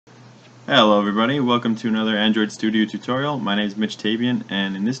Hello everybody, welcome to another Android Studio tutorial. My name is Mitch Tabian,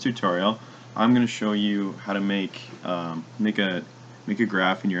 and in this tutorial I'm going to show you how to make a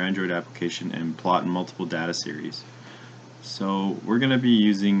graph in your Android application and plot in multiple data series. So we're going to be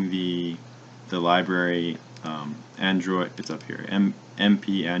using the library Android, it's up here,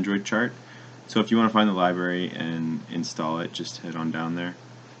 MPAndroidChart. So if you want to find the library and install it, just head on down there.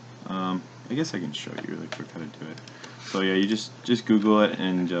 I guess I can show you really quick how to do it. So yeah, you just Google it,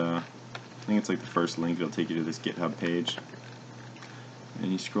 and I think it's like the first link. It'll take you to this GitHub page,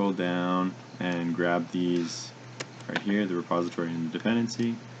 and you scroll down and grab these right here, the repository and the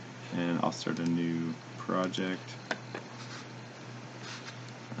dependency, and I'll start a new project.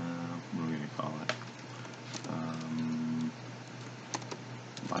 What are we going to call it?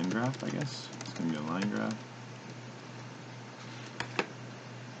 Line graph, I guess. It's going to be a line graph.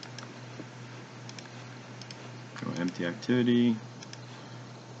 Go empty activity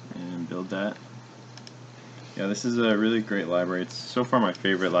and build that. Yeah, this is a really great library. It's so far my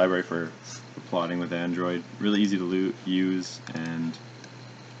favorite library for plotting with Android. Really easy to use and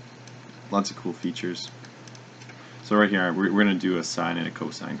lots of cool features. So right here we're going to do a sine and a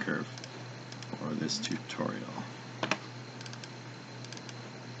cosine curve for this tutorial.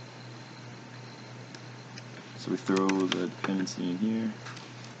 So we throw the dependency in here,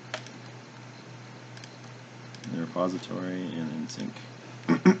 in the repository, and then sync.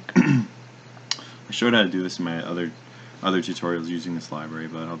 I showed how to do this in my other tutorials using this library,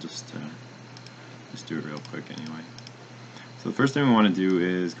 but I'll just do it real quick anyway. So the first thing we want to do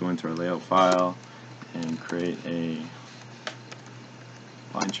is go into our layout file and create a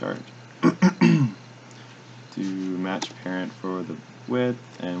line chart. Do match parent for the width,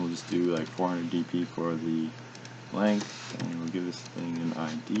 and we'll just do like 400 dp for the length, and we'll give this thing an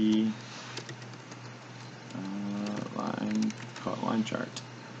ID. Call it line chart.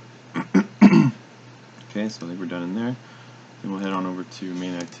 Okay, so I think we're done in there. Then we'll head on over to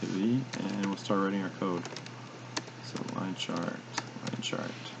main activity and we'll start writing our code. So line chart.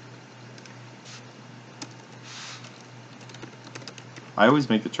 I always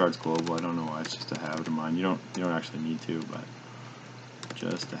make the charts global. I don't know why. It's just a habit of mine. You don't actually need to, but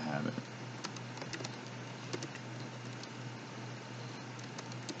just a habit.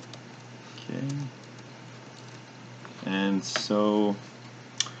 Okay. And so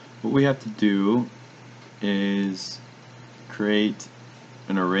what we have to do is create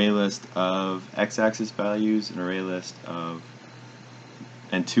an array list of x-axis values, an array list of,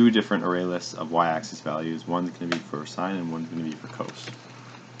 and two different array lists of y-axis values. One's going to be for sine and one's going to be for cos.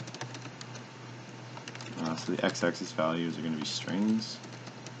 So the x-axis values are going to be strings.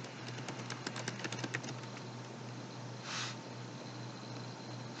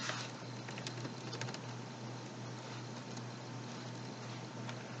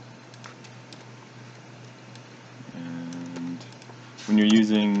 When you're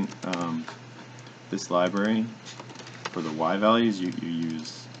using this library for the y values, you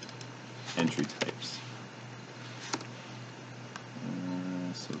use entry types.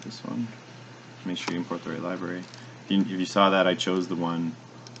 So this one, make sure you import the right library. If you saw that, I chose the one,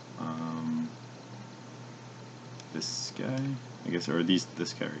 this guy, I guess, or this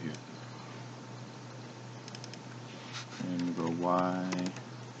guy right here. And we'll go y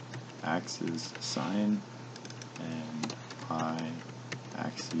axis sine and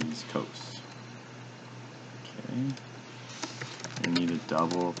axis cos. Okay. We need a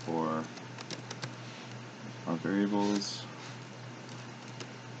double for our variables,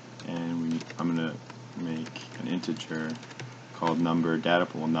 and I'm going to make an integer called num data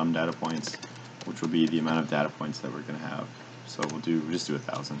points, which will be the amount of data points that we're going to have. So we'll just do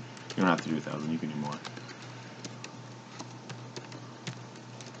 1,000. You don't have to do 1,000. You can do more.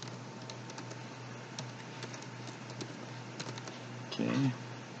 Okay.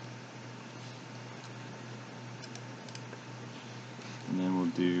 And then we'll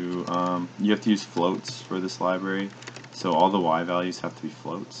do, you have to use floats for this library, so all the y values have to be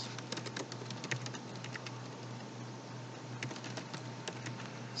floats.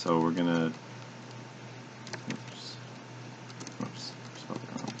 So we're gonna,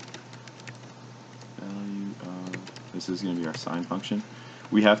 value of, this is gonna be our sine function.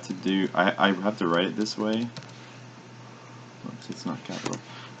 We have to do, I have to write it this way. Oops, it's not capital.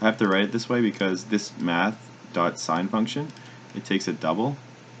 I have to write it this way because this math.sine function, it takes a double.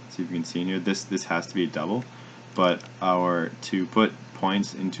 See if you can see in here, this has to be a double, but to put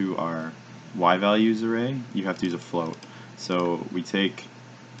points into our y values array, you have to use a float. So we take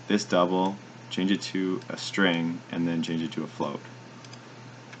this double, change it to a string, and then change it to a float.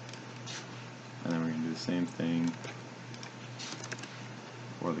 And then we're going to do the same thing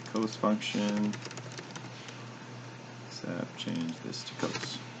for the cos function, except change this to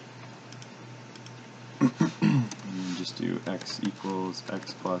cos. And just do x equals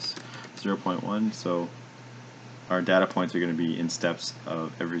x plus 0.1, so our data points are going to be in steps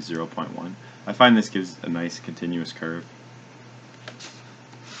of every 0.1. I find this gives a nice continuous curve.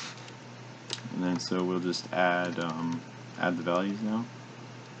 And then so we'll just add the values now.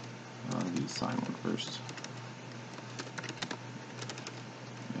 The sine one first.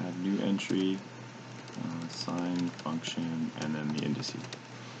 Add new entry, sine function, and then the indices.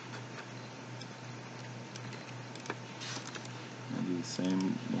 And do the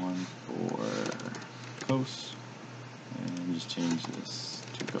same one for cos, and just change this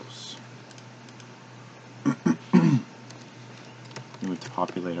to cos. We need to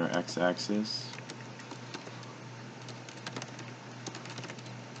populate our x-axis.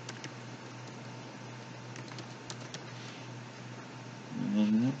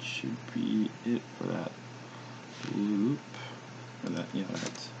 And that should be it for that loop, or that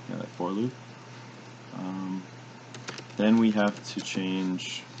that for loop. Then we have to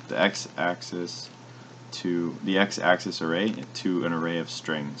change the x-axis to the x-axis array to an array of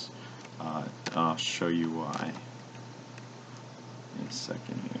strings. I'll show you why in a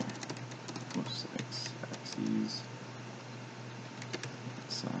second here. Oops, x-axis,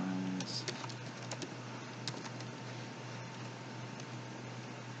 size.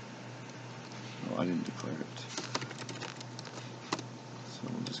 Oh, I didn't declare it. So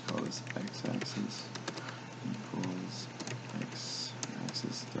we'll just call this x-axis equals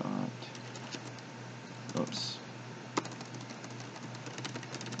x-axis dot. Oops.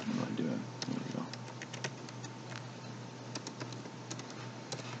 How do I do it? There we go.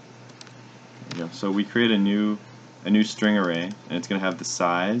 There we go. So we create a new string array, and it's going to have the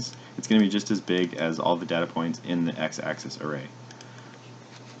size. It's going to be just as big as all the data points in the x-axis array.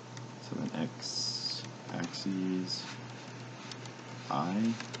 So then x-axis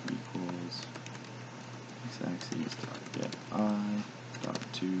I equals x-axis dot get I dot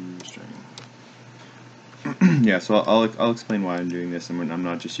to string. Yeah, so I'll explain why I'm doing this, and I'm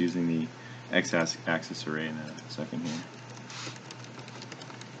not just using the x-axis array in a second here.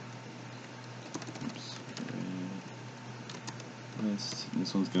 Oops, array list. And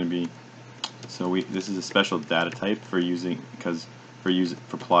this one's going to be, so this is a special data type for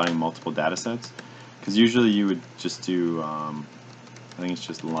plotting multiple data sets. Because usually you would just do, I think it's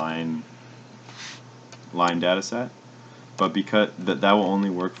just line data set, but because that will only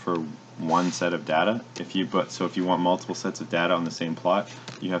work for one set of data. If you want multiple sets of data on the same plot,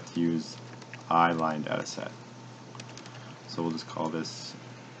 you have to use line data set. So we'll just call this,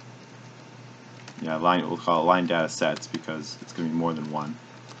 we'll call it line data sets because it's going to be more than one.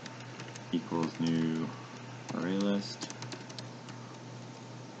 Equals new array list.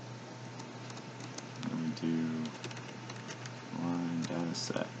 And we do line data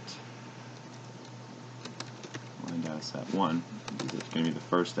set 1. This is going to be the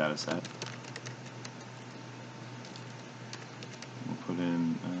first data set. We'll put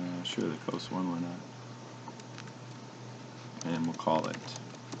in, sure, the cos one, why not? And we'll call it,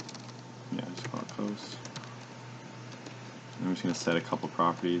 just call it cos. And we're just going to set a couple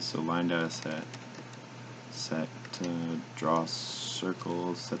properties. So line data set draw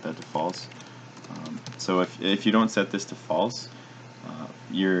circles, set that to false. So if you don't set this to false,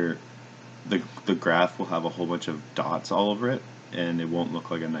 the graph will have a whole bunch of dots all over it, and it won't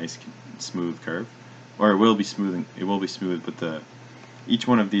look like a nice smooth curve. Or it will be smooth, but each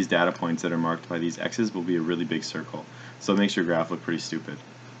one of these data points that are marked by these x's will be a really big circle. So it makes your graph look pretty stupid.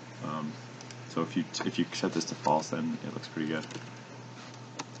 So if you set this to false, then it looks pretty good.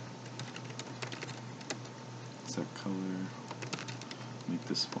 Set color. Make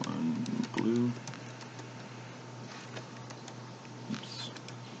this one blue. Oops.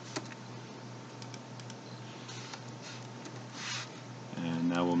 And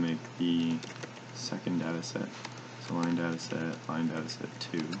now we'll make the second data set. So line data set 2. Line data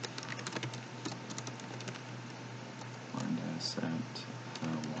set y.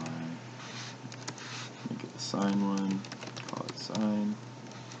 Make it the sine one. Call it sine.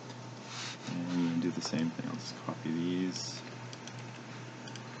 And then do the same thing. I'll just copy these.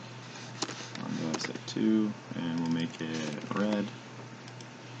 Line data set 2, and we'll make it red.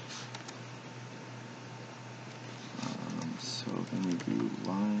 So then we do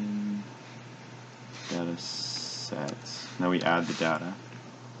line data sets. Now we add the data.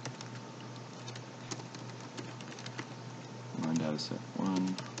 Line data set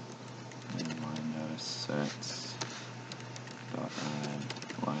 1 and line data sets dot add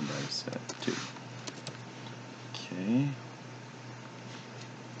line data set 2. Okay.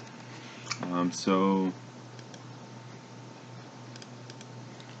 So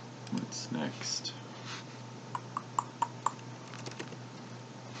what's next?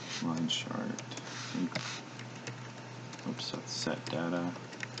 Line chart. Oops, that's set data.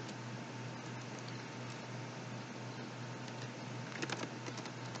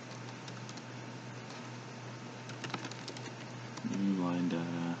 New line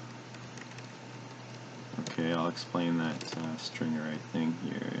data. Okay, I'll explain that string array thing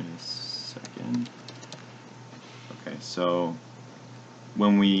here in a second. Okay, so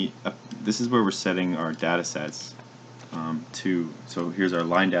when we this is where we're setting our data sets to. So here's our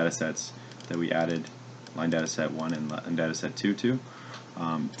line data sets that we added, line data set 1 and data set 2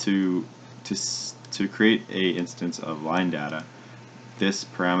 to create a instance of line data. This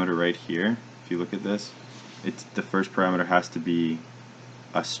parameter right here, if you look at this, it's the first parameter has to be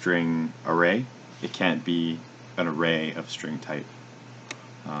a string array. It can't be an array of string type.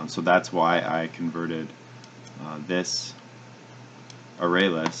 So that's why I converted this array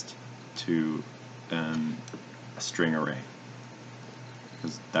list to a string array,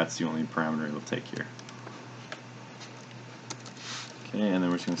 because that's the only parameter it'll take here. Okay, and then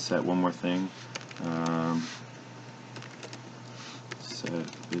we're just going to set one more thing. Set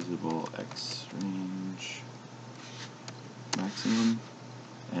visible x range maximum,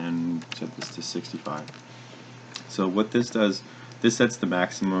 and set this to 65. So what this does, this sets the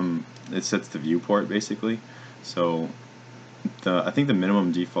maximum, it sets the viewport basically. So I think the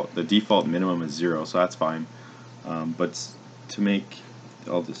default minimum is 0, so that's fine. But to make,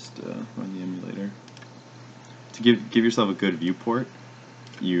 I'll just run the emulator. To give yourself a good viewport,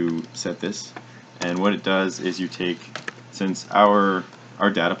 you set this, and what it does is you take, since our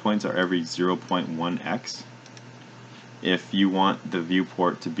data points are every 0.1x, if you want the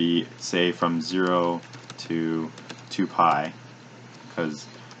viewport to be, say, from 0 to 2 pi, because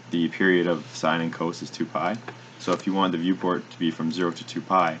the period of sine and cos is 2 pi, so if you want the viewport to be from 0 to 2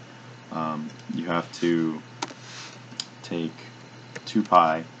 pi, you have to take 2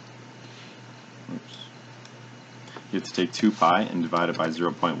 pi, oops, you have to take 2 pi and divide it by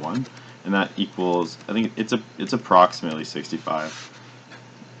 0.1, and that equals, I think it's approximately 65.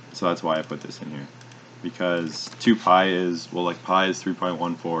 So that's why I put this in here, because 2 pi is, well, like pi is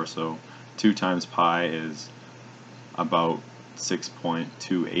 3.14, so 2 times pi is about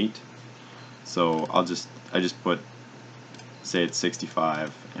 6.28. So I just put, say it's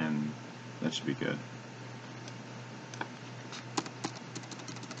 65, and that should be good.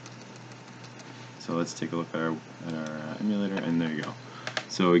 So let's take a look at our emulator, and there you go.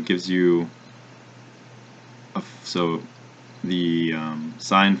 So it gives you so the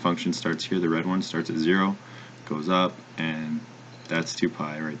sine function starts here. The red one starts at 0, goes up, and that's 2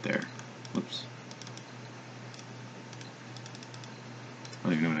 pi right there. Whoops. I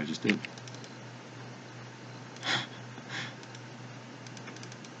don't even know what I just did.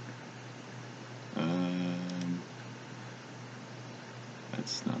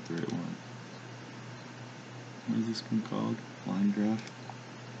 That's not the right one. What is this one called? Line graph?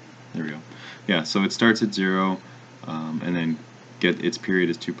 There we go. Yeah, so it starts at 0, and then its period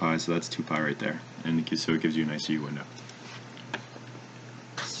is 2 pi, so that's 2 pi right there. And so it gives you a nice U window.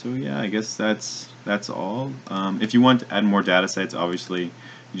 So yeah, I guess that's all. If you want to add more data sets, obviously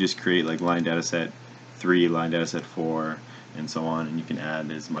you just create like line data set 3, line data set 4, and so on, and you can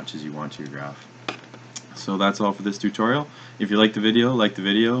add as much as you want to your graph. So that's all for this tutorial. If you like the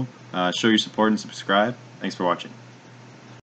video, show your support and subscribe. Thanks for watching.